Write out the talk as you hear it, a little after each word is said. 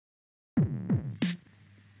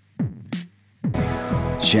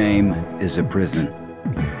Shame is a prison.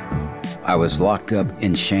 I was locked up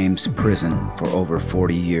in shame's prison for over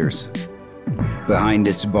 40 years. Behind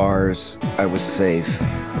its bars, I was safe,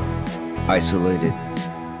 isolated,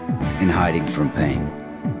 and hiding from pain.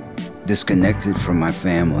 Disconnected from my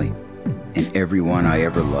family and everyone I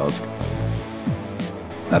ever loved.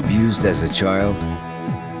 Abused as a child,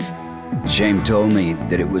 shame told me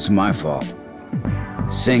that it was my fault.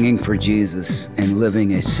 Singing for Jesus and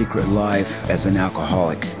living a secret life as an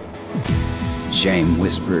alcoholic. Shame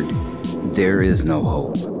whispered, there is no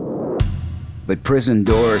hope. But prison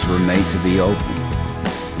doors were made to be opened.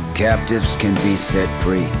 Captives can be set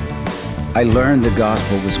free. I learned the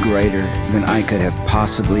gospel was greater than I could have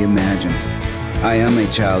possibly imagined. I am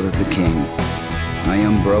a child of the King. I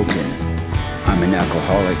am broken. I'm an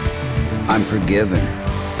alcoholic. I'm forgiven.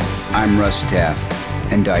 I'm Russ Taff,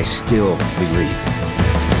 and I still believe.